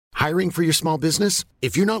Hiring for your small business?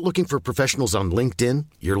 If you're not looking for professionals on LinkedIn,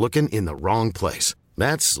 you're looking in the wrong place.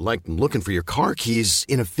 That's like looking for your car keys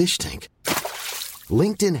in a fish tank.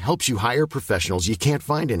 LinkedIn helps you hire professionals you can't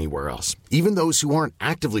find anywhere else, even those who aren't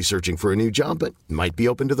actively searching for a new job but might be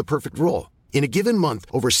open to the perfect role. In a given month,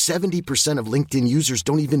 over 70% of LinkedIn users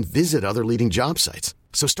don't even visit other leading job sites.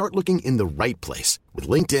 So start looking in the right place. With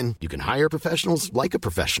LinkedIn, you can hire professionals like a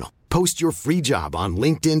professional. Post your free job on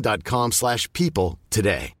linkedin.com/people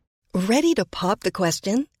today. Ready to pop the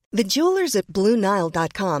question? The jewelers at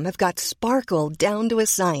BlueNile.com have got sparkle down to a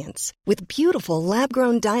science with beautiful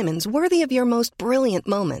lab-grown diamonds worthy of your most brilliant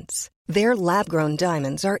moments. Their lab-grown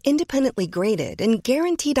diamonds are independently graded and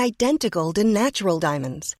guaranteed identical to natural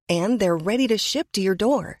diamonds, and they're ready to ship to your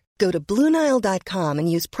door. Go to BlueNile.com and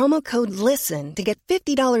use promo code LISTEN to get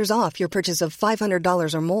 $50 off your purchase of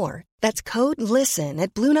 $500 or more. That's code LISTEN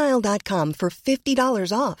at BlueNile.com for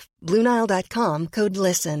 $50 off. BlueNile.com, code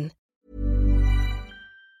LISTEN.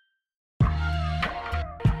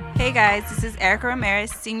 Hey guys, this is Erica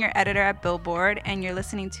Ramirez, Senior Editor at Billboard, and you're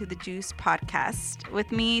listening to the Juice Podcast.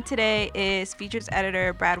 With me today is Features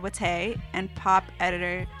Editor Brad Watay and Pop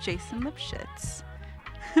Editor Jason Lipschitz.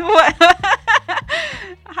 What?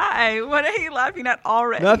 Hi, what are you laughing at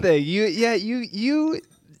already? Nothing.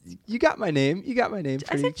 You got my name. You got my name.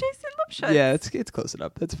 I said Jason Lipschitz. Yeah, it's close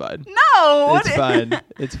enough. That's fine. No, it's fine.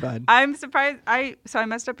 It's fine. I'm surprised. I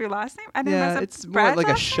messed up your last name. I didn't mess up it's more Brad's like a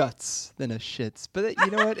last name? Schutz than a Shits. But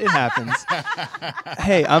you know what? It happens.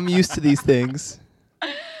 Hey, I'm used to these things.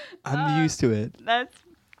 I'm used to it. That's.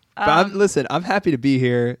 But listen, I'm happy to be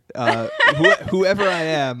here. Whoever I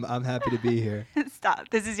am, I'm happy to be here. Stop.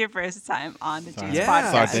 This is your first time on the Juice Yeah,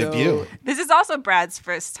 Podcast. It's our debut. This is also Brad's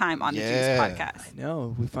first time on the Juice Podcast. I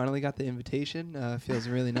know. We finally got the invitation. Feels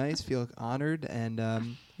really nice. Feel honored. And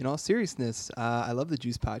in all seriousness, I love the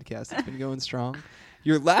Juice Podcast. It's been going strong.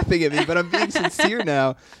 You're laughing at me, but I'm being sincere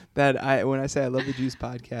now that when I say I love the Juice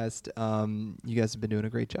Podcast, you guys have been doing a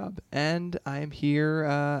great job. And I am here.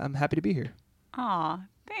 I'm happy to be here. Aw,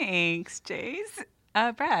 thanks, Jace.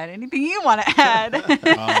 Brad, anything you want to add?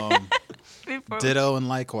 Ditto and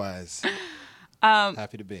likewise.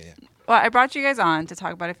 Happy to be here. Well, I brought you guys on to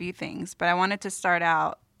talk about a few things, but I wanted to start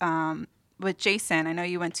out with Jason. I know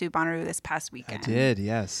you went to Bonnaroo this past weekend. I did,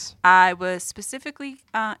 yes. I was specifically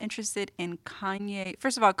interested in Kanye.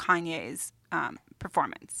 First of all, Kanye's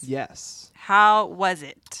performance. Yes. How was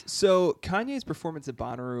it? So Kanye's performance at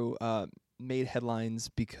Bonnaroo made headlines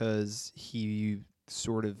because he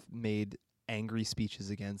sort of made angry speeches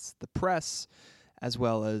against the press, as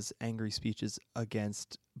well as angry speeches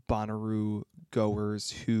against Bonnaroo goers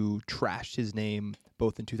who trashed his name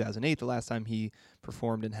both in 2008, the last time he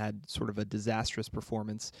performed and had sort of a disastrous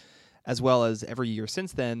performance, as well as every year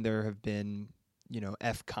since then. There have been,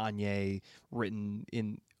 F Kanye written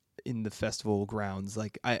in the festival grounds.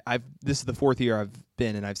 Like this is the fourth year I've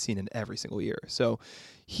been, and I've seen it every single year. So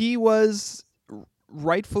he was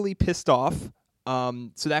rightfully pissed off.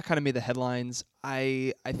 So that kind of made the headlines.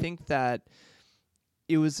 I think that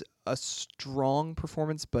it was a strong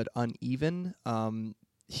performance, but uneven.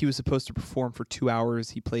 He was supposed to perform for 2 hours.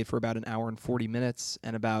 He played for about an hour and 40 minutes,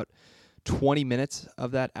 and about 20 minutes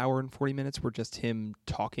of that hour and 40 minutes were just him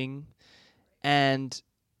talking. And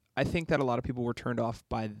I think that a lot of people were turned off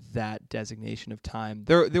by that designation of time.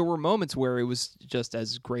 There were moments where it was just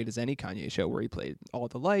as great as any Kanye show, where he played All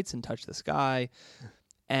the Lights and Touch the Sky,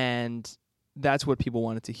 and that's what people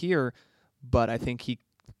wanted to hear. But I think he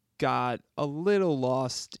got a little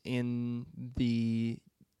lost in the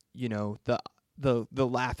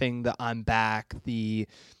laughing, the I'm back,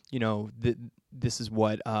 this is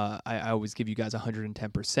what I always give you guys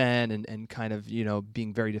 110%, and kind of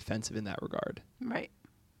being very defensive in that regard. Right.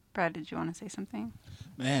 Brad, did you want to say something?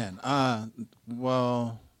 Man,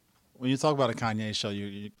 well, when you talk about a Kanye show,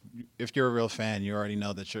 you if you're a real fan, you already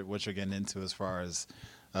know that what you're getting into as far as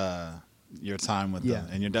your time with them,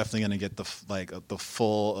 and you're definitely going to get the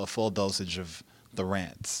full dosage of the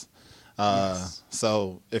rants. Yes.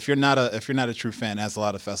 So if you're not a true fan, as a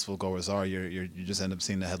lot of festival goers are, you just end up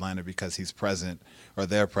seeing the headliner because he's present or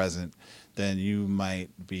they're present, then you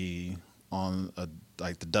might be on the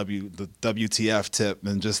WTF tip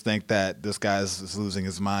and just think that this guy's losing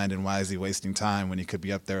his mind and why is he wasting time when he could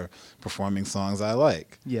be up there performing songs I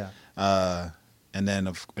like. Yeah. And then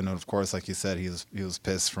of course, like you said, he was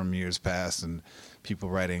pissed from years past and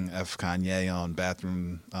people writing F Kanye on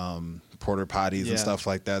bathroom porta potties and stuff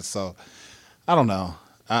like that. So I don't know.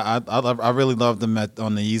 I really loved him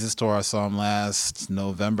on the Yeezus tour. I saw him last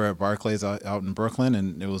November at Barclays out in Brooklyn,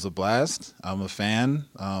 and it was a blast. I'm a fan.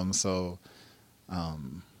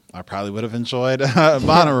 I probably would have enjoyed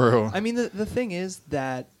Bonnaroo. I mean, the thing is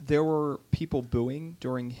that there were people booing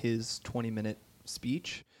during his 20-minute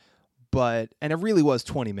speech, and it really was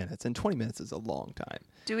 20 minutes, and 20 minutes is a long time.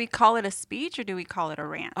 Do we call it a speech or do we call it a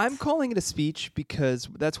rant? I'm calling it a speech because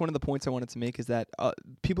that's one of the points I wanted to make, is that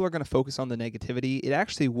people are going to focus on the negativity. It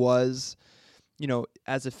actually was,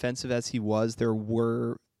 as offensive as he was, there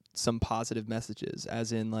were some positive messages,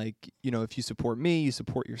 as in, like, if you support me, you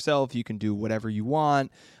support yourself, you can do whatever you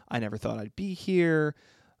want. I never thought I'd be here.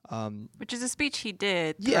 Which is a speech he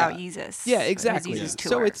did throughout Yeezus. Yeah, exactly. His Yeezus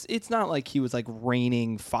tour. So it's not like he was like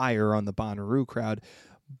raining fire on the Bonnaroo crowd,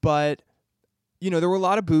 but there were a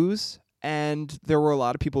lot of boos and there were a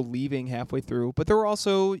lot of people leaving halfway through. But there were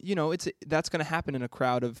also, that's going to happen in a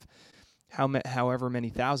crowd of however many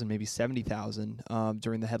thousand, maybe 70,000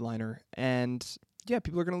 during the headliner, and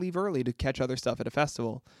people are going to leave early to catch other stuff at a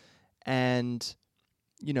festival. And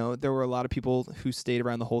there were a lot of people who stayed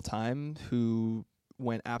around the whole time who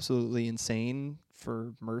went absolutely insane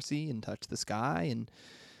for Mercy and Touch the Sky and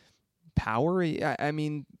Power. I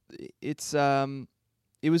mean,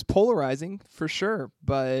 it was polarizing for sure,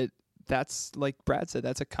 but that's, like Brad said,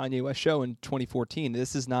 that's a Kanye West show in 2014.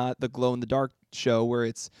 This is not the glow in the dark show where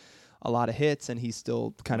it's a lot of hits and he's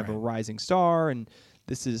still kind of a rising star. And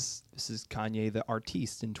this is Kanye the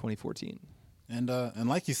artiste in 2014. And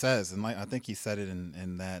like he says, and like I think he said it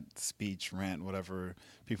in that speech, rant, whatever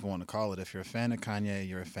people want to call it, if you're a fan of Kanye,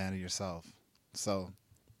 you're a fan of yourself. So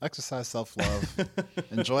exercise self-love,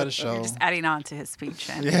 enjoy the show. You're just adding on to his speech.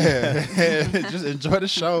 Just enjoy the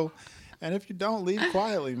show. And if you don't, leave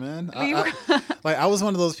quietly, man. I was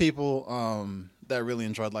one of those people that really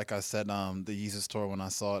enjoyed, like I said, the Yeezus tour when I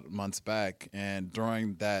saw it months back. And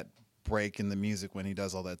during that break in the music when he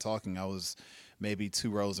does all that talking, I was maybe 2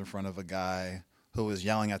 rows in front of a guy who was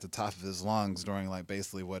yelling at the top of his lungs during, like,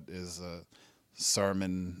 basically what is a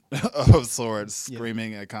sermon of sorts,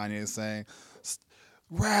 screaming at Kanye, saying,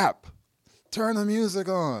 "Rap, turn the music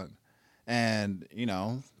on." And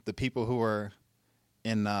the people who were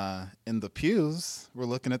in the pews were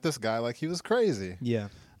looking at this guy like he was crazy.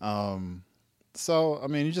 So I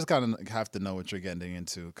mean, you just gotta have to know what you're getting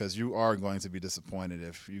into, because you are going to be disappointed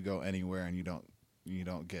if you go anywhere and you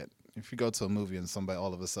don't get. If you go to a movie and somebody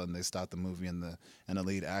all of a sudden they stop the movie and the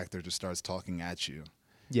lead actor just starts talking at you,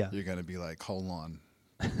 you're gonna be like, hold on,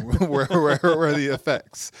 where are the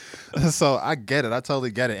effects? So I get it, I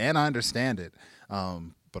totally get it, and I understand it.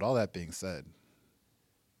 But all that being said,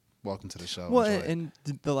 welcome to the show. Well, and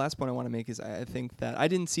the last point I want to make is I think that I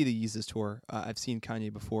didn't see the Yeezus tour. I've seen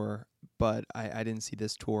Kanye before, but I didn't see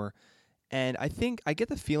this tour, and I think I get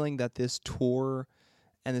the feeling that this tour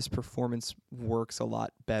and this performance works a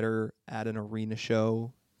lot better at an arena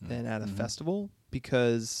show than at a festival,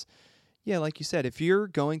 because, like you said, if you're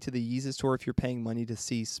going to the Yeezus tour, if you're paying money to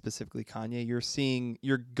see specifically Kanye,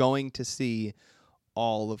 you're going to see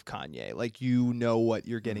all of Kanye. Like, what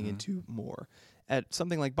you're getting into more. At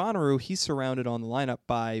something like Bonnaroo, he's surrounded on the lineup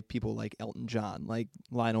by people like Elton John, like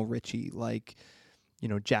Lionel Richie, like,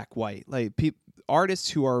 Jack White, like artists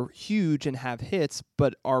who are huge and have hits,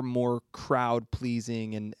 but are more crowd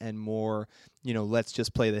pleasing and more, let's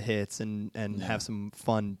just play the hits and have some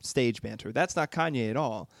fun stage banter. That's not Kanye at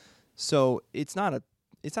all. So it's not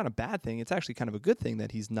a bad thing. It's actually kind of a good thing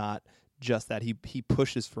that he's not just that. He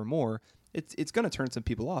pushes for more. It's going to turn some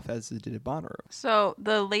people off, as it did at Bonnaroo. So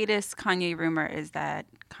the latest Kanye rumor is that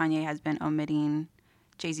Kanye has been omitting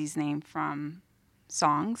Jay-Z's name from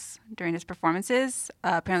songs during his performances.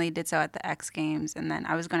 Apparently he did so at the X Games. And then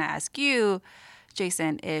I was going to ask you,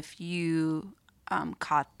 Jason, if you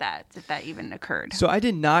caught that, if that even occurred. So I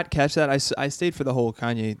did not catch that. I stayed for the whole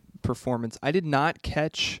Kanye performance. I did not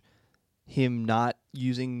catch him not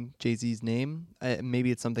using Jay-Z's name.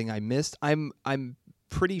 Maybe it's something I missed. I'm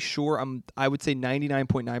pretty sure, I would say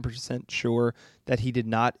 99.9% sure that he did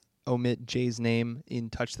not omit Jay's name in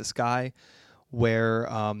Touch the Sky, where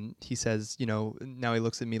he says, now he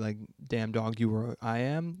looks at me like, damn dog, you were I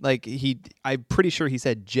am. Like, I'm pretty sure he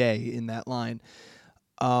said Jay in that line.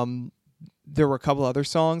 There were a couple other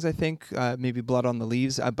songs, I think, maybe Blood on the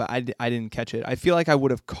Leaves, but I didn't catch it. I feel like I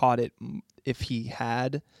would have caught it if he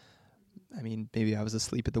had. I mean, maybe I was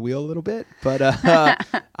asleep at the wheel a little bit, but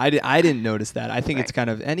I didn't notice that. I think it's kind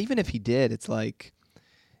of, and even if he did, it's like,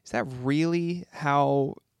 is that really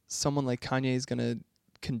how someone like Kanye is going to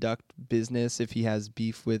conduct business if he has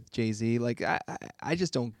beef with Jay-Z? Like, I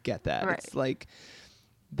just don't get that. Right. It's like,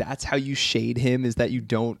 that's how you shade him, is that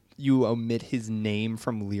you omit his name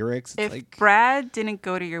from lyrics. It's if like, Brad didn't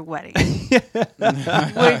go to your wedding,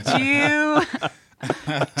 would you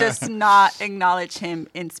just not acknowledge him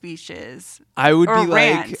in speeches? I would be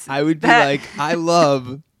like, I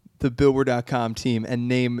love the Billboard.com team and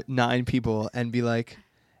name 9 people and be like,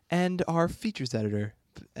 and our features editor.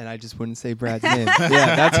 And I just wouldn't say Brad's name.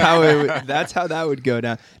 Yeah, that's how that would go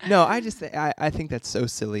down. No, I think that's so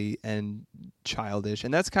silly and childish,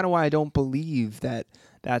 and that's kind of why I don't believe that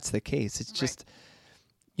that's the case. It's just,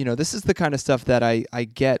 this is the kind of stuff that I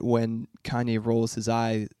get when Kanye rolls his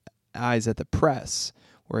eyes at the press,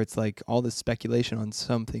 where it's like all this speculation on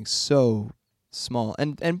something so small.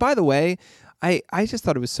 And by the way, I just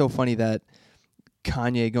thought it was so funny that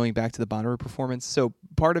Kanye, going back to the Bonnaroo performance, so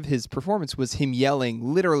part of his performance was him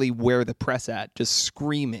yelling literally where the press at, just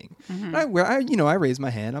screaming. Mm-hmm. I raised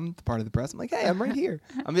my hand. I'm part of the press. I'm like, hey, I'm right here.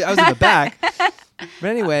 I was in the back. But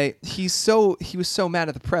anyway, he was so mad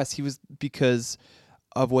at the press. He was, because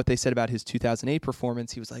of what they said about his 2008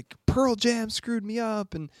 performance. He was like, Pearl Jam screwed me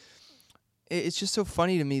up. And it's just so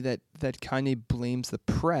funny to me that Kanye blames the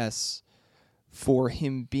press for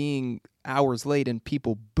him being hours late and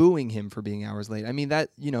people booing him for being hours late. I mean,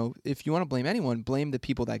 that, if you want to blame anyone, blame the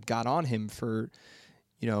people that got on him for,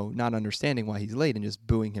 not understanding why he's late and just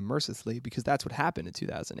booing him mercilessly, because that's what happened in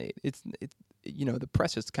 2008. It's the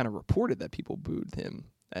press just kind of reported that people booed him.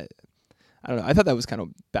 I don't know. I thought that was kind of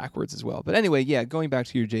backwards as well. But anyway, yeah, going back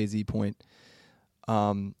to your Jay-Z point,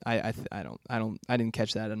 I didn't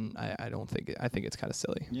catch that, and I think it's kind of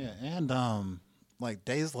silly. Yeah, and like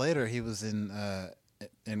days later, he was in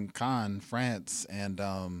Cannes, France, and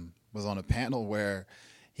was on a panel where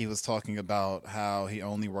he was talking about how he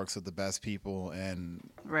only works with the best people, and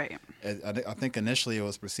right. I think initially it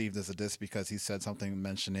was perceived as a diss because he said something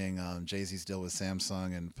mentioning Jay-Z's deal with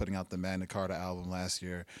Samsung and putting out the Magna Carta album last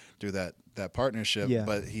year through that partnership. Yeah.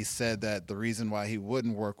 But he said that the reason why he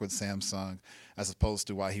wouldn't work with Samsung as opposed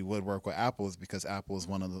to why he would work with Apple is because Apple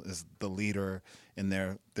is the leader in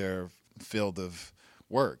their field of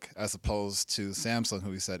work, as opposed to Samsung,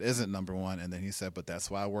 who he said isn't number one. And then he said, but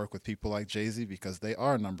that's why I work with people like Jay-Z, because they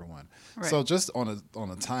are number one. Right. So just on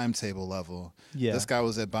a timetable level, this guy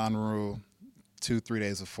was at Bonnaroo 2-3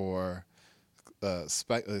 days before.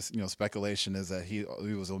 Speculation is that he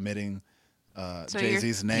was omitting so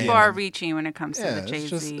Jay-Z's name. You are reaching when it comes to the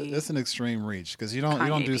Jay-Z. It's an extreme reach, because you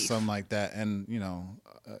don't do something like that, and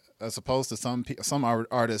as opposed to some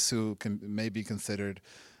artists who may be considered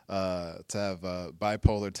to have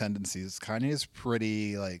bipolar tendencies. Kanye is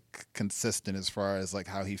pretty consistent as far as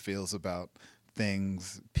how he feels about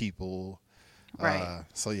things, people. Right.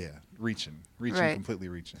 So yeah, reaching, right. Completely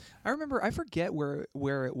reaching. I forget where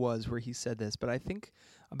it was where he said this, but I think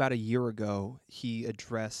about a year ago he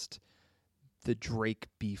addressed the Drake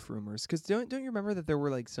beef rumors, because don't you remember that there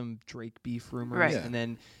were some Drake beef rumors, right. And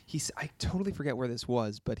then I totally forget where this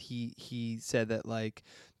was, but he said that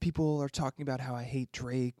people are talking about how I hate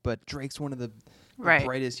Drake, but Drake's one of the right.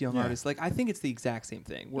 brightest young artists. I think it's the exact same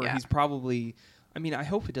thing where he's probably, I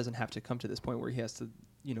hope it doesn't have to come to this point where he has to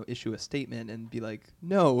issue a statement and be like,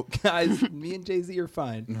 no guys, me and Jay-Z are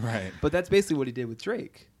fine, right? But that's basically what he did with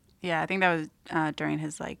Drake. Yeah, I think that was during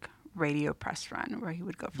his radio press run, where he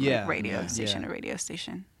would go from radio station to radio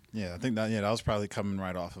station. Yeah, I think that was probably coming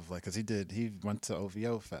right off of because he went to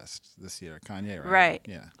OVO Fest this year, Kanye, right? Right.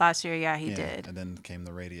 Yeah. Last year, he did. And then came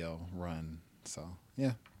the radio run. So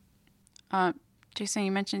yeah. Jason,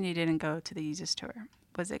 you mentioned you didn't go to the Yeezus tour.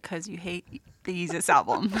 Was it because you hate the Yeezus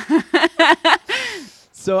album?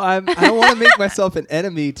 So I don't want to make myself an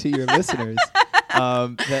enemy to your listeners.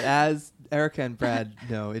 That as Erica and Brad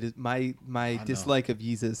know, it is my dislike of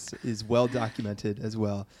Yeezus is well documented as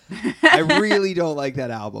well. I really don't like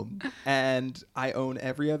that album, and I own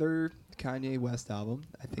every other Kanye West album.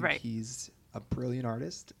 I think he's a brilliant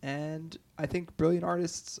artist, and I think brilliant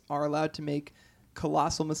artists are allowed to make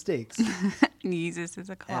colossal mistakes. Yeezus is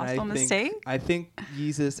a colossal mistake? I think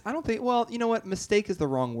Yeezus, I don't think, well, you know what? Mistake is the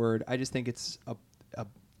wrong word. I just think it's a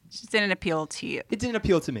just didn't appeal to you. It didn't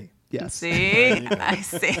appeal to me. Yes. See? I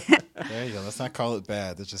see. There you go. Let's not call it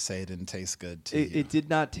bad. Let's just say it didn't taste good to you. It did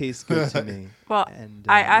not taste good to me. Well, and,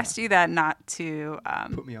 I asked you that not to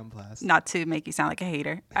put me on blast. Not to make you sound like a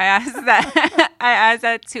hater. I asked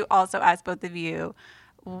that to also ask both of you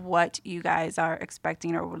what you guys are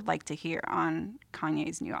expecting or would like to hear on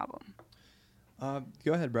Kanye's new album.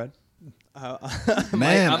 Go ahead, Brad.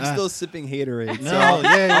 Man, I'm still sipping haterade. No, so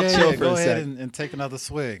I'll chill for Go a ahead sec. and take another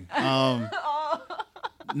swig.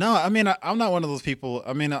 No, I'm not one of those people.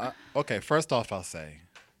 Okay, first off, I'll say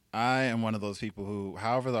I am one of those people who,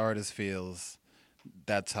 however the artist feels,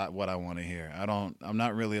 that's what I want to hear. I'm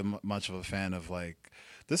not really much of a fan of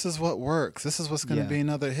this is what works. This is what's going to be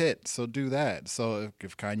another hit. So do that. So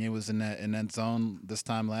if Kanye was in that zone this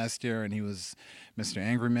time last year and he was Mr.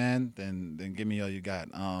 Angry Man, then give me all you got.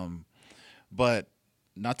 But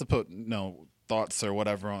not to put the thoughts or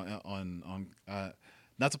whatever on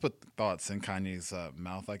not to put thoughts in Kanye's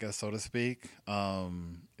mouth, I guess, so to speak.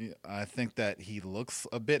 I think that he looks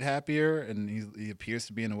a bit happier, and he appears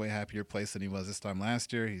to be in a way happier place than he was this time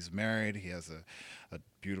last year. He's married. He has a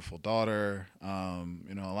beautiful daughter. A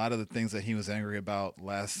lot of the things that he was angry about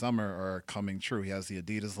last summer are coming true. He has the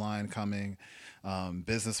Adidas line coming.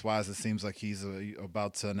 Business-wise, it seems like he's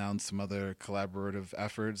about to announce some other collaborative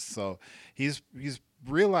efforts. So he's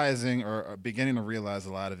realizing or beginning to realize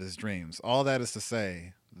a lot of his dreams. All that is to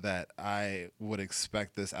say that I would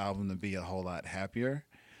expect this album to be a whole lot happier.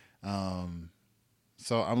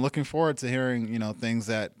 So I'm looking forward to hearing, things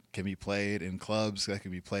that can be played in clubs, that can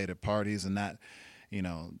be played at parties, and not,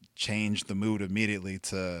 change the mood immediately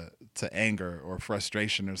to anger or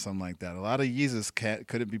frustration or something like that. A lot of Yeezus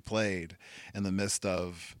couldn't be played in the midst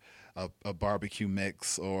of a barbecue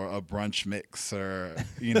mix or a brunch mix, or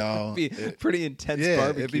it'd be pretty intense.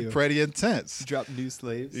 Barbecue. It'd be pretty intense. Drop New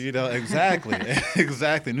Slaves. Exactly.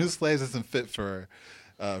 Exactly. New Slaves isn't fit for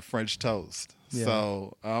French toast. Yeah.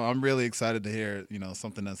 So I'm really excited to hear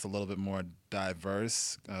something that's a little bit more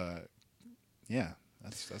diverse. That's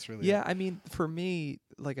really it. I mean, for me,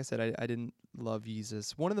 like I said, I didn't love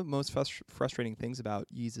Yeezus. One of the most frustrating things about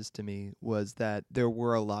Yeezus to me was that there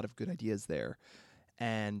were a lot of good ideas there.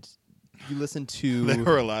 And you listen to... There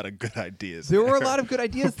were a lot of good ideas. There were a lot of good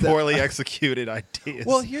ideas. Poorly executed ideas.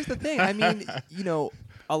 Well, here's the thing. I mean,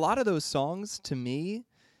 a lot of those songs, to me,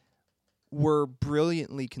 were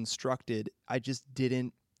brilliantly constructed. I just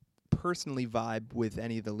didn't personally vibe with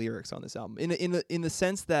any of the lyrics on this album. In the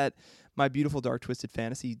sense that My Beautiful Dark Twisted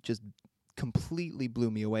Fantasy just completely blew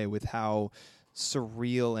me away with how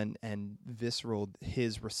surreal and visceral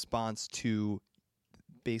his response to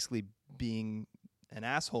basically being an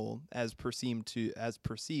asshole as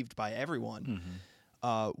perceived by everyone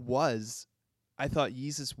was. I thought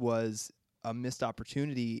Yeezus was a missed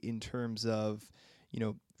opportunity in terms of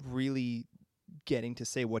really getting to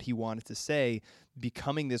say what he wanted to say,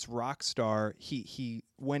 becoming this rock star. He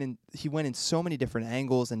went in so many different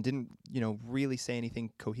angles and didn't really say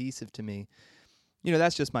anything cohesive to me.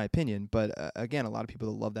 That's just my opinion, but again, a lot of people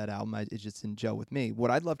that love that album, it just didn't gel with me.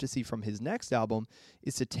 What I'd love to see from his next album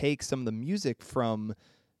is to take some of the music from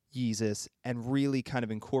Yeezus and really kind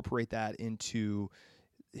of incorporate that into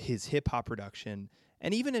his hip-hop production.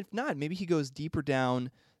 And even if not, maybe he goes deeper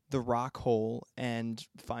down the rock hole and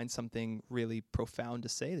finds something really profound to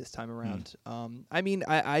say this time around. I mean,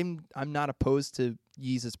 I'm not opposed to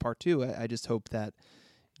Yeezus Part 2. I just hope that,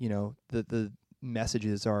 the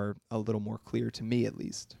messages are a little more clear to me, at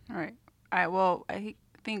least. All right. Well, I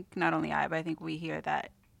think not only but I think we hear that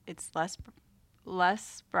it's less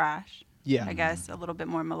brash. Yeah. I guess a little bit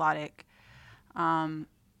more melodic.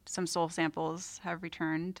 Some soul samples have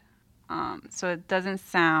returned. So it doesn't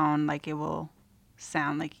sound like it will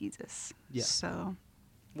sound like Yeezus. Yeah. So,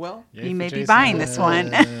 well, you may be buying this one.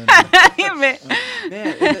 Man,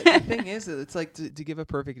 the thing is, it's like to give a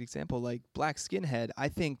perfect example, like Black Skinhead. I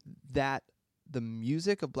think that the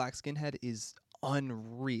music of Black Skinhead is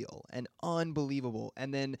unreal and unbelievable,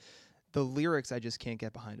 and then the lyrics I just can't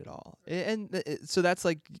get behind at all. So that's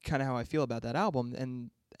like kind of how I feel about that album.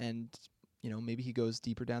 And maybe he goes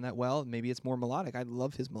deeper down that well. Maybe it's more melodic. I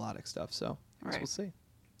love his melodic stuff. So we'll see.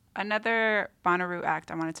 Another Bonnaroo act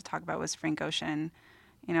I wanted to talk about was Frank Ocean.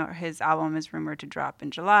 His album is rumored to drop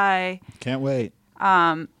in July. Can't wait.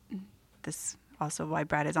 This also why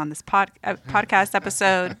Brad is on this podcast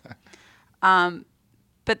episode.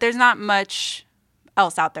 But there's not much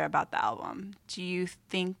else out there about the album. Do you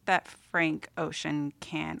think that Frank Ocean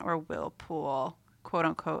can or will pull, quote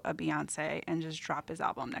unquote, a Beyonce and just drop his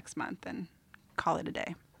album next month and call it a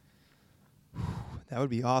day? That would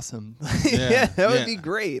be awesome. That would be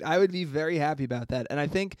great. I would be very happy about that. And I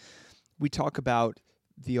think we talk about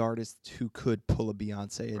the artists who could pull a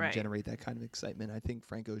Beyonce and generate that kind of excitement. I think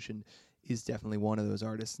Frank Ocean is definitely one of those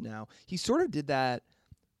artists now. He sort of did that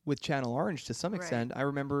with Channel Orange to some extent. I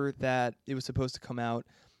remember that it was supposed to come out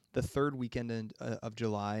the third weekend of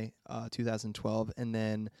July 2012, and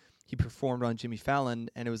then he performed on Jimmy Fallon,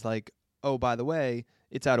 and it was like, oh, by the way,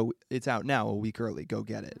 it's out now a week early. Go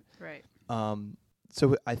get it. Right.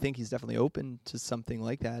 So I think he's definitely open to something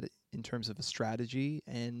like that in terms of a strategy,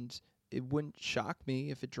 and it wouldn't shock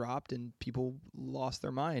me if it dropped and people lost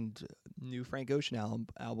their mind. New Frank Ocean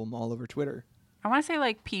album all over Twitter. I want to say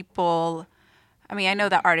like people... I mean, I know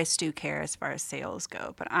that artists do care as far as sales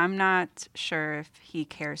go, but I'm not sure if he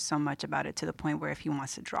cares so much about it to the point where if he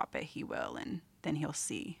wants to drop it, he will, and then he'll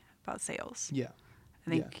see about sales. Yeah. I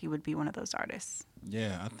think he would be one of those artists.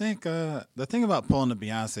 Yeah, I think the thing about pulling the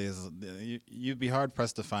Beyonce is you'd be hard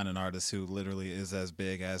pressed to find an artist who literally is as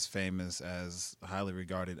big, as famous, as highly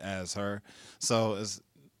regarded as her. So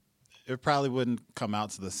it probably wouldn't come out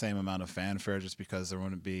to the same amount of fanfare just because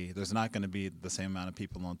there's not going to be the same amount of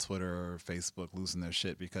people on Twitter or Facebook losing their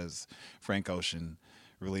shit because Frank Ocean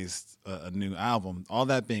released a new album. All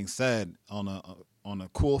that being said, on a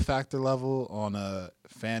cool factor level, on a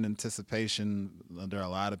fan anticipation, there are a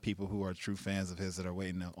lot of people who are true fans of his that are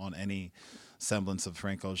waiting on any semblance of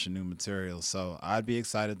Frank Ocean new material. So I'd be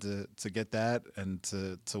excited to get that and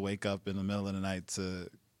to wake up in the middle of the night to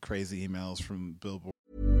crazy emails from Billboard.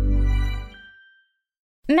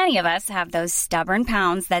 Many of us have those stubborn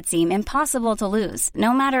pounds that seem impossible to lose,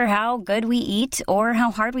 no matter how good we eat or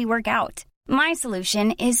how hard we work out. My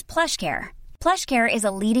solution is PlushCare. PlushCare is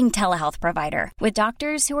a leading telehealth provider with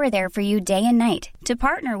doctors who are there for you day and night to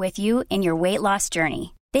partner with you in your weight loss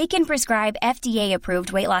journey. They can prescribe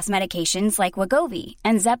FDA-approved weight loss medications like Wegovy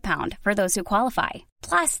and Zepbound for those who qualify.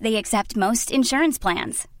 Plus, they accept most insurance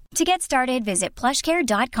plans. To get started, visit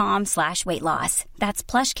plushcare.com/weightloss. That's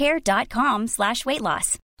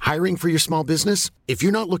plushcare.com/weightloss. Hiring for your small business? If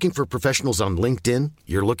you're not looking for professionals on LinkedIn,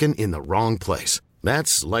 you're looking in the wrong place.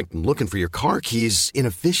 That's like looking for your car keys in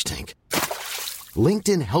a fish tank.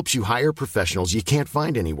 LinkedIn helps you hire professionals you can't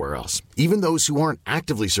find anywhere else, even those who aren't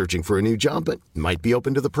actively searching for a new job but might be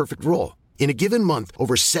open to the perfect role. In a given month,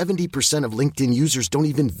 over 70% of LinkedIn users don't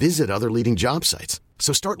even visit other leading job sites.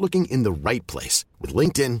 So start looking in the right place. With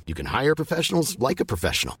LinkedIn, you can hire professionals like a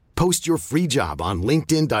professional. Post your free job on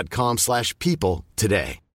linkedin.com/people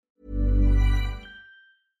today.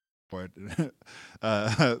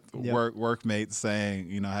 Workmates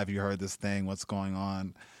saying, have you heard this thing? What's going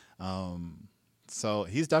on? So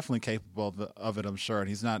he's definitely capable of it, I'm sure. And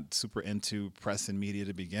he's not super into press and media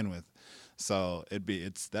to begin with. So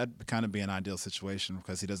that'd kind of be an ideal situation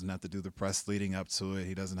because he doesn't have to do the press leading up to it.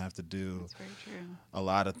 He doesn't have to do a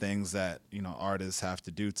lot of things that, artists have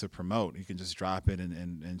to do to promote. He can just drop it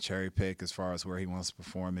and cherry pick as far as where he wants to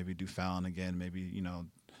perform, maybe do Fallon again, maybe,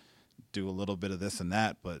 do a little bit of this and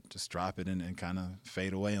that, but just drop it and kind of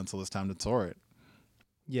fade away until it's time to tour it.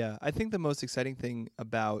 Yeah, I think the most exciting thing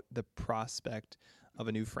about the prospect of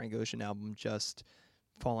a new Frank Ocean album just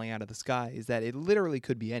falling out of the sky is that it literally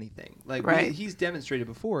could be anything. Like he's demonstrated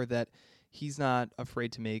before that he's not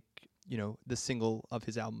afraid to make, the single of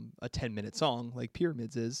his album a 10-minute song like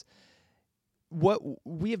Pyramids is.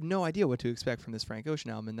 We have no idea what to expect from this Frank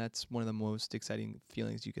Ocean album, and that's one of the most exciting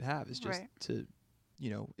feelings you could have is just to,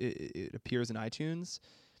 it appears in iTunes,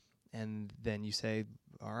 and then you say,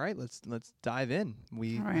 all right, let's dive in.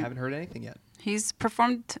 We haven't heard anything yet. He's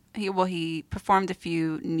performed. He performed a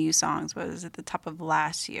few new songs. Was at the top of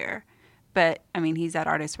last year, but I mean, he's that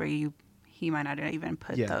artist where he might not even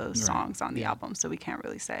put those songs on the album, so we can't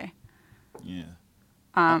really say. Yeah.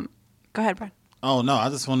 Go ahead, Brad. Oh no, I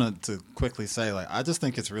just wanted to quickly say, I just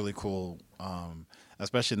think it's really cool,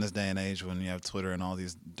 especially in this day and age when you have Twitter and all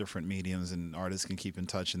these different mediums and artists can keep in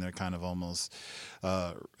touch and they're kind of almost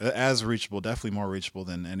as reachable, definitely more reachable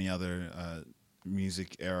than any other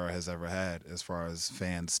music era has ever had as far as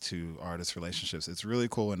fans to artist relationships. It's really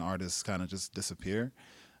cool when artists kind of just disappear.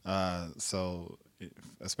 So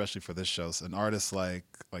especially for this show, so an artist like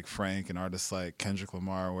Frank and artists like Kendrick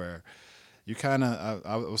Lamar, where you kind of,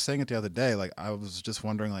 I was saying it the other day, I was just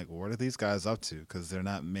wondering, what are these guys up to? Because they're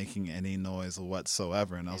not making any noise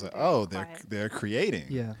whatsoever. And I was like, oh, they're creating.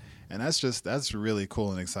 Yeah. And that's really cool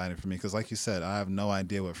and exciting for me. Because like you said, I have no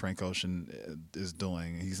idea what Frank Ocean is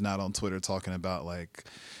doing. He's not on Twitter talking about,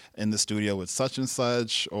 in the studio with such and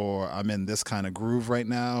such, or I'm in this kind of groove right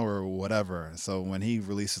now, or whatever. So when he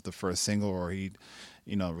releases the first single, or he,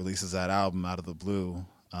 releases that album out of the blue,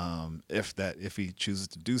 if he chooses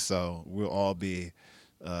to do so, we'll all be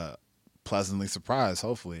pleasantly surprised,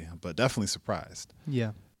 hopefully, but definitely surprised.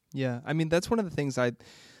 Yeah. I mean, that's one of the things I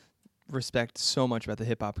respect so much about the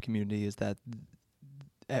hip hop community is that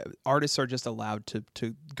artists are just allowed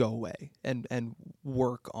to go away and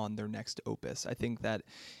work on their next opus. I think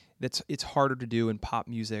it's harder to do in pop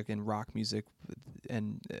music and rock music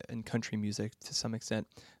and country music to some extent.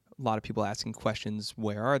 A lot of people asking questions,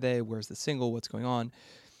 where are they? Where's the single? What's going on?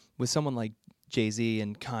 With someone like Jay-Z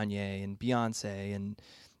and Kanye and Beyonce and,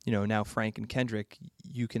 now Frank and Kendrick,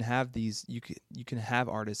 you can have you can have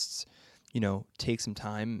artists, take some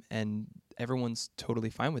time, and everyone's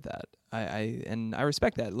totally fine with that. I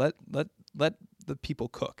respect that. Let the people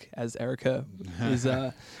cook, as Erica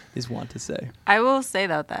is wont to say. I will say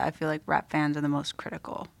though that I feel like rap fans are the most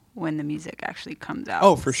critical when the music actually comes out.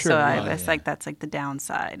 Oh, for sure. So that's the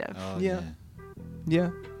downside of. Yeah.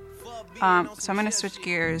 So I'm going to switch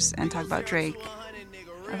gears and talk about Drake.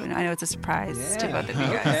 I know it's a surprise to both of you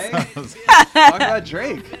guys. Talk about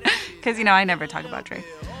Drake. Because, I never talk about Drake.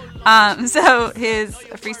 So his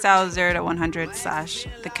freestyle 0 to 100 /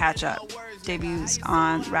 The Catch Up debuts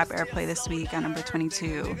on Rap Airplay this week at number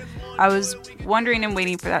 22. I was wondering and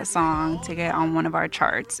waiting for that song to get on one of our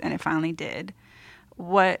charts, and it finally did.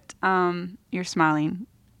 You're smiling,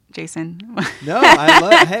 Jason. No, I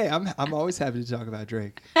love. Hey, I'm always happy to talk about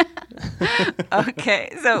Drake.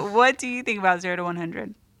 Okay, so what do you think about 0 to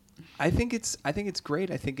 100? I think it's great.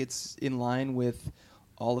 I think it's in line with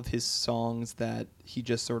all of his songs that he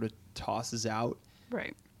just sort of tosses out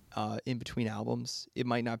Right. In between albums. It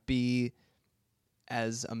might not be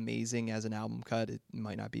as amazing as an album cut. It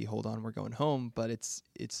might not be Hold On, We're Going Home, but it's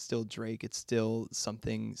still Drake. It's still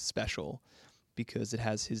something special because it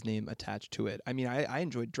has his name attached to it. I mean, I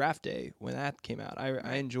enjoyed Draft Day when that came out.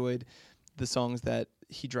 I enjoyed the songs that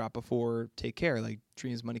he dropped before Take Care, like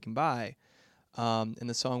Dreams Money Can Buy. And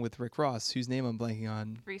the song with Rick Ross, whose name I'm blanking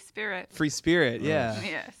on. Free Spirit. Free Spirit, yeah.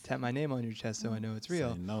 Yes. Tap my name on your chest so I know it's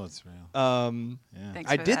real. So you know it's real. Yeah. Thanks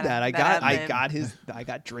I for did that. I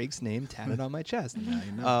got Drake's name tatted on my chest. Yeah,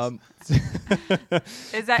 you know.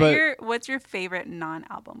 Is that what's your favorite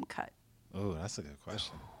non-album cut? Oh, that's a good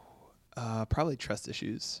question. Probably Trust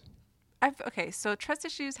Issues. Okay, so Trust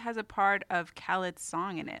Issues has a part of Khaled's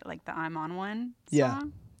song in it, like the I'm On One song. Yeah.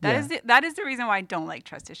 That is the reason why I don't like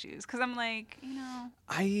Trust Issues, because I'm like,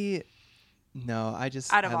 I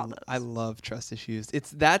Out of all those. I love Trust Issues.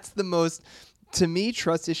 That's the most, to me,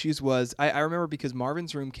 Trust Issues was, I remember because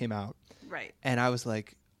Marvin's Room came out. Right. And I was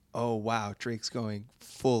like, oh wow, Drake's going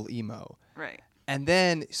full emo. Right. And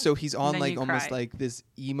then, so he's on then like you almost cry. like this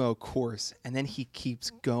emo course, and then he keeps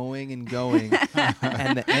going and going,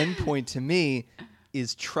 and the end point to me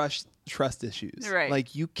is trust issues. Right.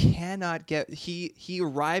 Like you cannot get. He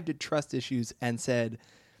arrived at Trust Issues and said,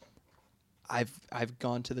 "I've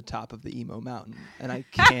gone to the top of the emo mountain, and I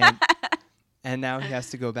can't." And now he has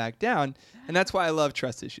to go back down, and that's why I love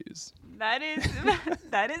Trust Issues. That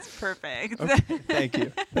is perfect.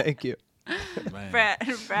 Okay, thank you. Brad,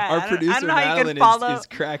 Our producer I don't know how you Madeline could follow. is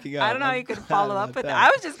cracking up. I don't know how you could follow up with that.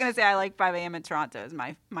 I was just gonna say I like 5 a.m. in Toronto is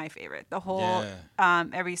my favorite. The whole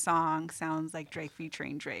every song sounds like Drake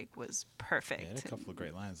featuring Drake was perfect. Yeah, there are a couple of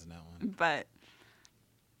great lines in that one. But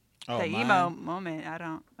the emo moment,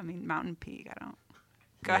 Mountain Peak. I don't.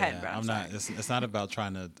 Go ahead, bro. I'm not. It's not about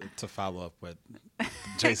trying to follow up with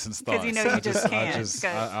Jason's thoughts. Because you just can't.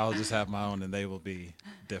 I'll just have my own, and they will be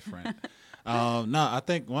different. No, I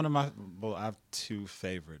think I have two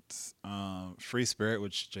favorites. Free Spirit,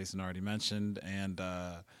 which Jason already mentioned, and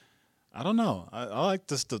I don't know. I like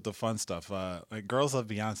just the fun stuff. Like Girls Love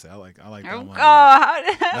Beyonce. I like that one.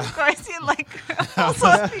 Of course you like Girls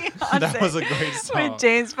Love Beyonce. That was a great song with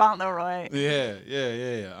James Fauntleroy.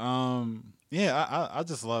 Yeah. I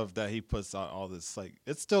just love that he puts out all this, like,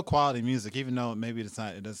 it's still quality music, even though maybe it's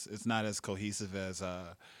not as cohesive as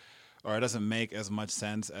or it doesn't make as much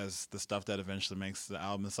sense as the stuff that eventually makes the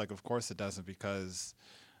album. It's like, of course it doesn't, because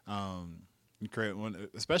you create one,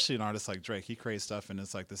 especially an artist like Drake, he creates stuff and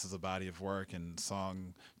it's like, this is a body of work, and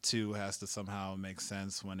song 2 has to somehow make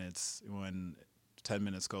sense when 10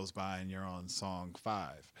 minutes goes by and you're on song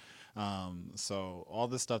 5. So all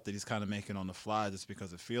this stuff that he's kind of making on the fly just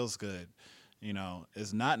because it feels good,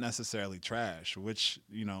 is not necessarily trash, which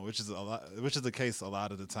is the case a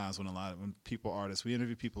lot of the times when artists, we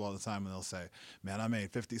interview people all the time and they'll say, man, I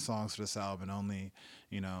made 50 songs for this album and only,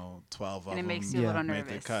 12 of them makes you a little make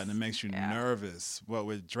the nervous. cut, and it makes you nervous. Well,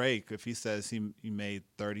 with Drake, if he says he made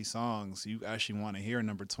 30 songs, you actually want to hear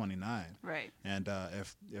number 29. Right. And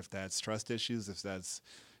if that's Trust Issues, if that's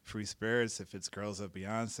Free Spirits, if it's Girls of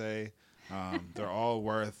Beyonce, they're all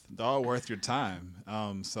worth your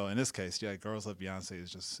time. So in this case, Girls Love Beyonce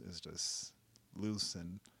is just loose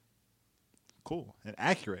and cool and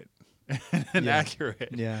accurate. Accurate.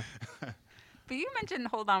 Yeah. But you mentioned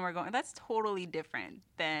Hold On, We're Going. That's totally different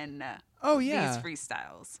than these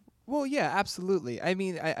freestyles. Well, yeah, absolutely. I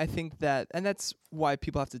mean, I think that, and that's why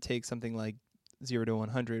people have to take something like 0 to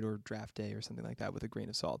 100 or Draft Day or something like that with a grain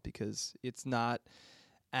of salt, because it's not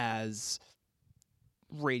as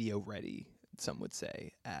radio ready, some would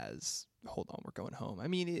say, as Hold On, We're Going Home. I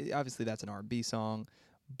mean, obviously that's an R&B song,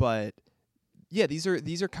 but yeah, these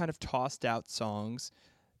are kind of tossed out songs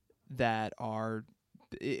that are,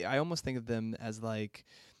 I almost think of them as like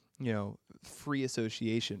free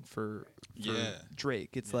association for Yeah.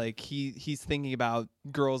 Drake. It's like he's thinking about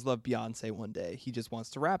girls love Beyonce one day. He just wants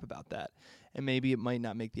to rap about that. And maybe it might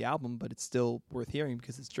not make the album, but it's still worth hearing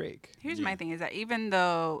because it's Drake. Here's my thing is that even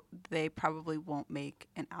though they probably won't make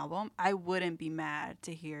an album, I wouldn't be mad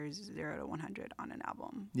to hear 0 to 100 on an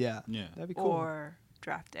album. Yeah. Yeah. That'd be cool. Or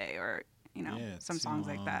Draft Day or, Yeah, some songs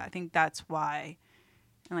like that. I think that's why.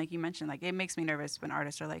 And like you mentioned, like it makes me nervous when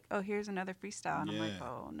artists are like, "Oh, here's another freestyle," and I'm like,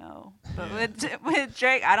 "Oh no." But with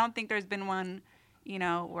Drake, I don't think there's been one,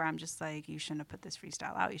 where I'm just like, "You shouldn't have put this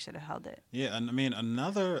freestyle out. You should have held it." Yeah, and I mean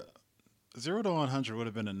another 0 to 100 would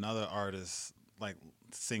have been another artist like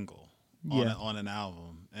single on an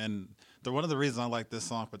album. And one of the reasons I like this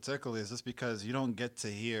song particularly is just because you don't get to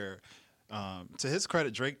hear. To his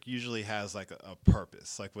credit, Drake usually has like a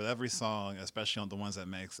purpose. Like with every song, especially on the ones that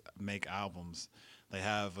make albums, they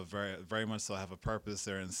have a very much so have a purpose.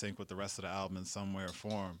 They're in sync with the rest of the album in some way or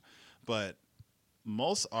form. But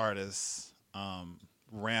most artists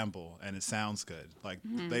ramble and it sounds good. Like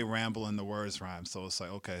they ramble and the words rhyme. So it's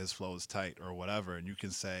like, okay, his flow is tight or whatever. And you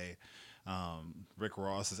can say Rick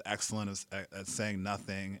Ross is excellent at saying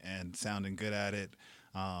nothing and sounding good at it.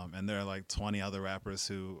 And there are like 20 other rappers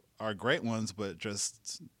who are great ones, but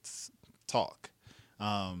just talk.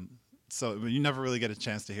 So you never really get a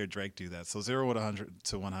chance to hear Drake do that. So 0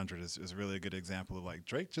 to 100 is really a good example of like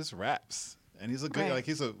Drake just raps. And he's a good,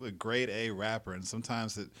 he's a grade A rapper. And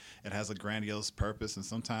sometimes it has a grandiose purpose. And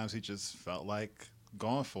sometimes he just felt like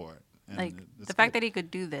going for it. And like the fact that he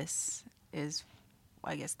could do this is,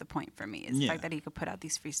 I guess, the point for me is the fact that he could put out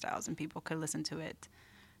these freestyles and people could listen to it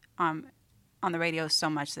on the radio so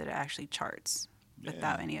much that it actually charts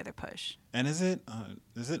without any other push. And is it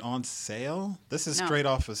on sale? This is straight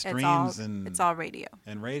off of streams it's all radio.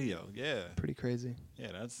 And radio, yeah. Pretty crazy.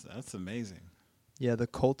 Yeah, that's amazing. Yeah, the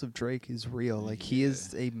cult of Drake is real. Like he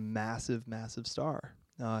is a massive, massive star.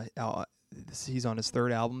 He's on his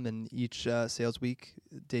third album, and each sales week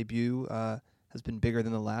debut has been bigger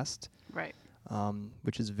than the last. Right.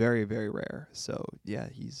 Which is very, very rare. So yeah,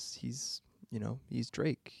 he's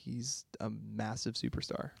Drake. He's a massive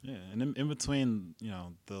superstar. Yeah, and in between,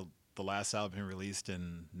 the last album he released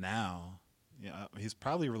and now, he's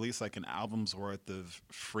probably released like an album's worth of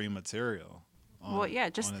free material.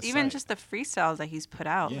 Just the freestyles that he's put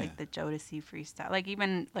out, like the Jodeci freestyle, like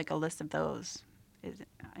even like a list of those is,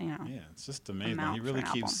 Yeah, it's just amazing. He really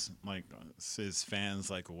keeps like his fans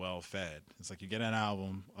like well fed. It's like you get an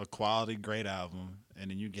album, a quality, great album, and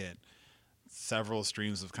then you get several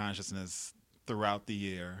streams of consciousness throughout the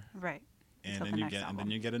year. Right. And then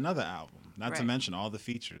you get another album. Not to mention all the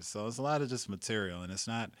features. So it's a lot of just material, and it's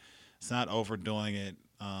not overdoing it.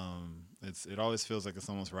 It always feels like it's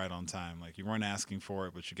almost right on time. Like you weren't asking for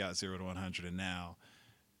it, but you got 0 to 100, and now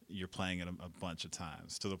you're playing it a bunch of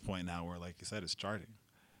times to the point now where, like you said, it's charting.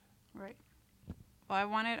 Right. Well, I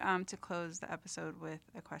wanted to close the episode with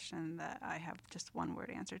a question that I have just one word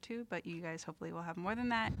answer to, but you guys hopefully will have more than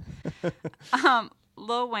that.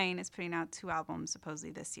 Lil Wayne is putting out 2 albums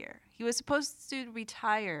supposedly this year. He was supposed to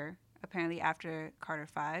retire apparently after Carter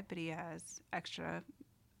 5, but he has extra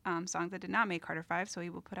songs that did not make Carter 5, so he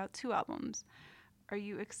will put out 2 albums. Are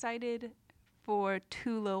you excited for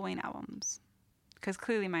 2 Lil Wayne albums? Because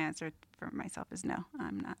clearly my answer for myself is no.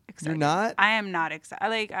 I'm not excited. You're not? I am not excited.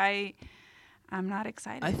 I'm not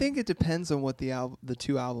excited. I think it depends on what the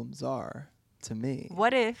 2 albums are, to me.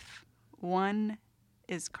 What if one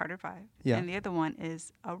is Carter 5 Yeah. and the other one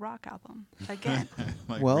is a rock album again?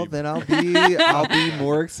 Well, then I'll be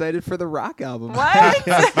more excited for the rock album. What?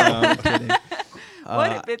 No, I'm kidding.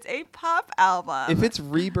 What if it's a pop album? If it's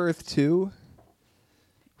Rebirth 2,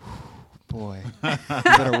 boy, you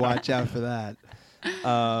better watch out for that.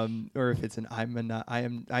 Or if it's an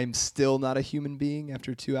I'm still not a human being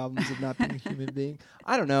after 2 albums of not being a human being.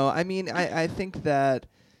 I don't know. I mean, I think that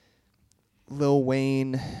Lil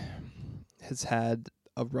Wayne has had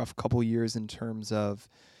a rough couple years in terms of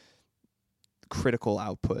critical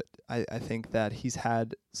output. I think that he's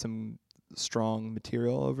had some strong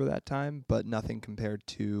material over that time, but nothing compared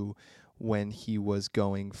to when he was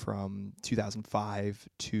going from 2005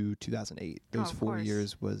 to 2008. Those 4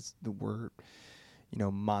 years were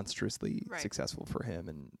monstrously successful for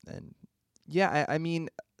him. And yeah, I mean,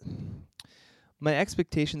 my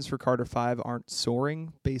expectations for Carter 5 aren't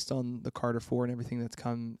soaring based on the Carter 4 and everything that's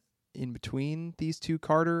come in between these 2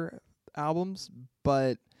 Carter albums,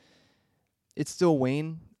 but it's still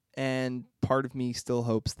Wayne, and part of me still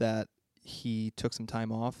hopes that he took some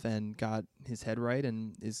time off and got his head right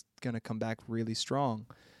and is going to come back really strong.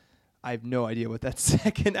 I have no idea what that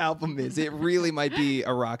second album is. It really might be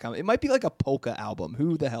a rock album. It might be like a polka album.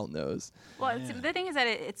 Who the hell knows? Well, the thing is that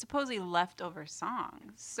it's supposedly leftover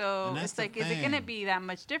songs. So it's like, is it going to be that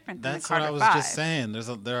much different than That's the Carter what I was 5? just saying.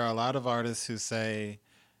 There are a lot of artists who say,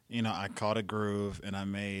 I caught a groove and I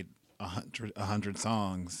made 100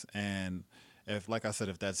 songs. And if, like I said,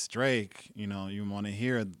 if that's Drake, you want to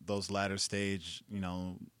hear those latter stage,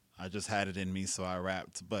 I just had it in me, so I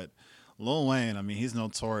rapped. But Lil Wayne, I mean, he's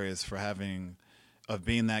notorious for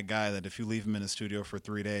being that guy that if you leave him in a studio for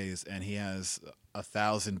 3 days and he has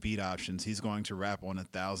 1,000 beat options, he's going to rap on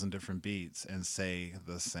 1,000 different beats and say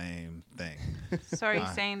the same thing. So are you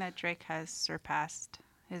saying that Drake has surpassed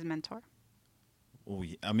his mentor?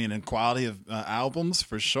 I mean, in quality of albums,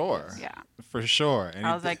 for sure. Yeah. For sure.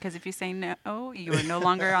 I was like, because if you say no, you are no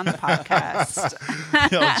longer on the podcast.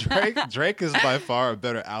 Drake is by far a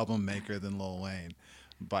better album maker than Lil Wayne.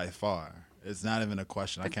 By far. It's not even a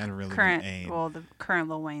question. I can't really aim. Well, the current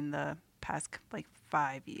Lil Wayne, the past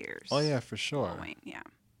 5 years. Oh, yeah, for sure. Lil Wayne, yeah.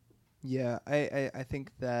 Yeah, I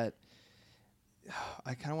think that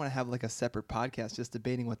I kind of want to have a separate podcast just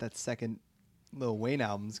debating what that second Lil Wayne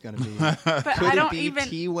album's going to be. But Could I it don't be even...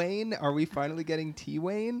 T-Wayne? Are we finally getting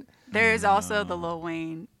T-Wayne? There's also the Lil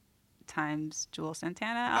Wayne times Jules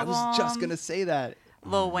Santana album. I was just going to say that.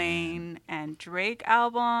 Lil Wayne and Drake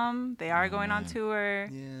album. They are going on tour.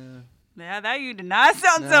 Yeah, that you did not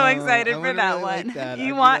sound so excited for that really one. like that.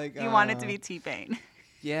 You I'd want it to be T-Pain.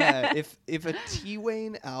 Yeah, if a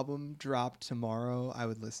T-Wayne album dropped tomorrow, I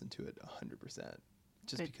would listen to it 100%.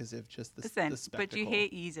 Because of just the spectacle. But you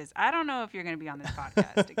hate Yeezus. I don't know if you're going to be on this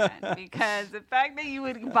podcast again because the fact that you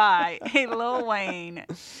would buy a Lil Wayne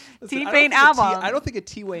T-Pain album. I don't think a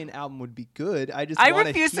T-Wayne album would be good. I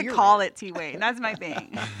refuse to call it T-Wayne. That's my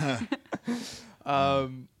thing.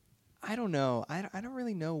 I don't know. I don't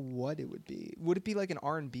really know what it would be. Would it be like an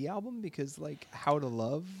R&B album? Because How to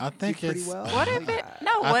Love, I think pretty well. What if it?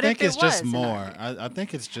 No. I What think if it's it was just more. I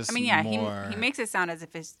think it's just. I mean, yeah. More, he makes it sound as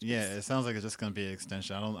if it's. Yeah, it sounds like it's just gonna be an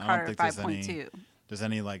extension. I don't think there's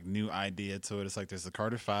any new idea to it. It's like there's the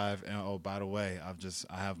Carter 5, and oh, by the way,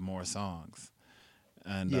 I have more songs.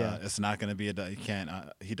 And it's not gonna be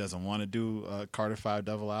he doesn't want to do a Carter 5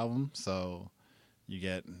 double album, so. You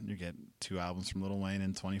get 2 albums from Lil Wayne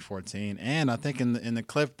in 2014, and I think in the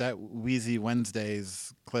clip, that Wheezy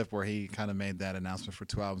Wednesdays clip where he kind of made that announcement for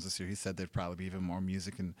 2 albums this year, he said there'd probably be even more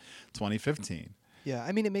music in 2015. Yeah,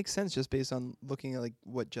 I mean it makes sense just based on looking at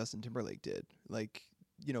what Justin Timberlake did.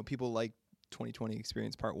 People like 2020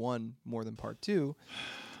 Experience Part 1 more than Part 2.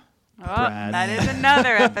 Oh, that is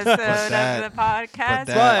another episode of the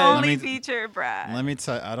podcast. Only feature Brad. Let me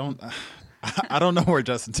tell you, I don't know where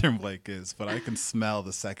Justin Timberlake is, but I can smell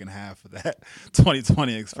the second half of that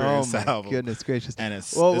 2020 Experience album. Oh my goodness gracious! And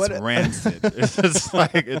it's rancid. It's just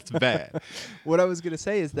it's bad. What I was gonna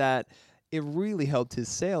say is that it really helped his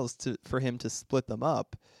sales for him to split them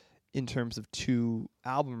up in terms of 2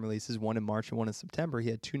 album releases, one in March and one in September. He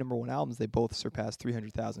had 2 #1 albums. They both surpassed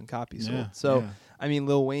 300,000 copies sold. So, I mean,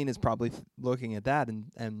 Lil Wayne is probably looking at that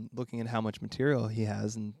and looking at how much material he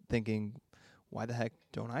has and thinking, why the heck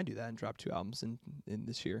don't I do that and drop 2 albums in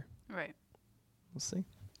this year? Right. We'll see.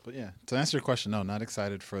 But yeah, to answer your question, no, not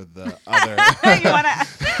excited for the other. You want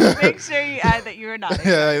to make sure you add that you are not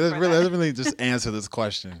excited let's really just answer this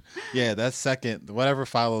question. Yeah, that second, whatever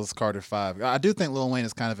follows Carter 5. I do think Lil Wayne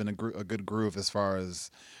is kind of in a good groove as far as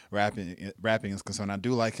rapping is concerned. I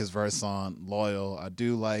do like his verse on Loyal. I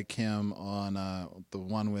do like him on the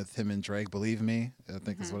one with him and Drake, Believe Me, I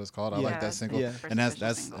think is what it's called. I like that single. Yeah. And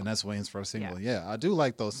that's Wayne's first single. Yeah, I do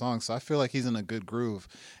like those songs. So I feel like he's in a good groove.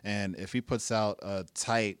 And if he puts out a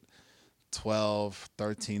tight 12,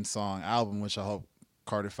 13 song album, which I hope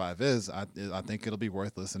Carter 5 is, I think it'll be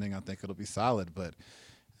worth listening. I think it'll be solid, but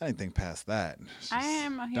anything past that. I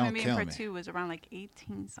Am a Human Being Part 2 was around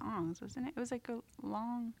 18 songs, wasn't it? It was a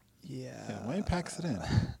long. Yeah. Wayne packs it in.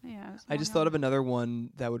 Yeah. I just thought of another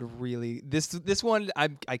one that would really this one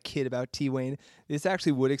I kid about T-Wayne. This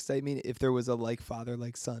actually would excite me if there was a Like Father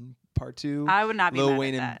Like Son Part 2. I would not be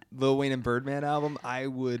mad at that. Lil Wayne and Birdman album. I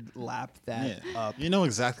would lap that up. You know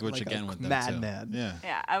exactly what you're getting with them too. Madman. Yeah.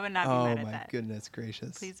 Yeah, I would not be mad at that. Oh my goodness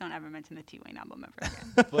gracious! Please don't ever mention the T-Wayne album ever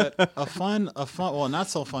again. But a fun, well, not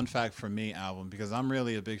so fun fact for me album, because I'm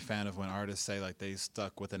really a big fan of when artists say they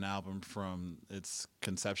stuck with an album from its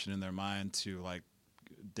conception in their mind to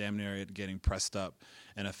damn near it getting pressed up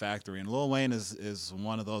in a factory. And Lil Wayne is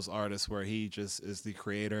one of those artists where he just is the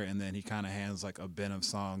creator, and then he kind of hands a bin of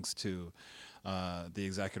songs to the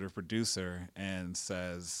executive producer and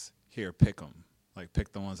says, here, pick them.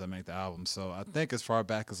 Pick the ones that make the album. So I think as far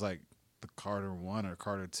back as the Carter 1 or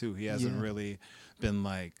Carter 2, he hasn't really been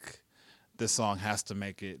this song has to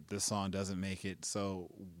make it, this song doesn't make it. So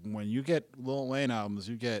when you get Lil Wayne albums,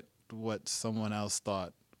 you get what someone else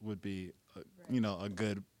thought would be, a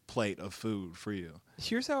good plate of food for you.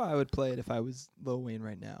 Here's how I would play it if I was Lil Wayne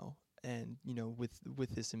right now, and with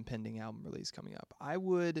this impending album release coming up, I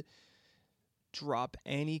would drop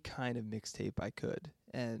any kind of mixtape I could,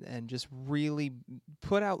 and just really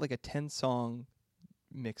put out like a 10-song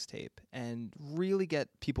mixtape and really get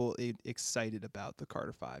people excited about the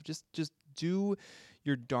Carter 5. Just do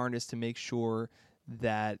your darndest to make sure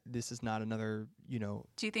that this is not another, Do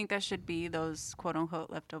you think that should be those quote unquote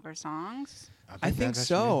leftover songs? I think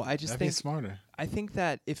so. I just think smarter. I think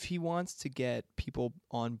that if he wants to get people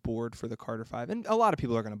on board for the Carter 5, and a lot of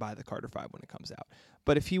people are going to buy the Carter 5 when it comes out,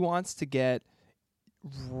 but if he wants to get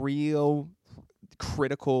real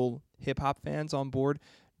critical hip hop fans on board,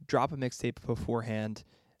 drop a mixtape beforehand,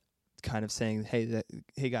 kind of saying,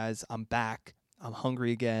 hey guys, I'm back. I'm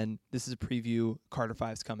hungry again. This is a preview. Carter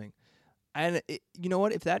 5's coming. And you know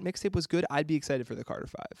what? If that mixtape was good, I'd be excited for the Carter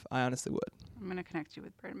 5. I honestly would. I'm going to connect you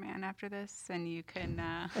with Birdman after this, and you can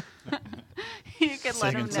you can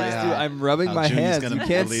let him know. I'm rubbing my hands. You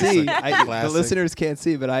can't see. The listeners can't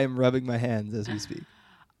see, but I am rubbing my hands as we speak.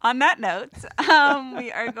 On that note,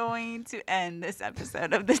 we are going to end this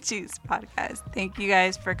episode of the Juice Podcast. Thank you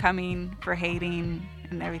guys for coming, for hating,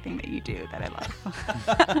 and everything that you do that I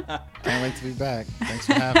love. Can't wait to be back. Thanks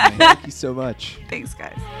for having me. Thank you so much. Thanks,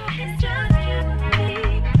 guys. It's just you.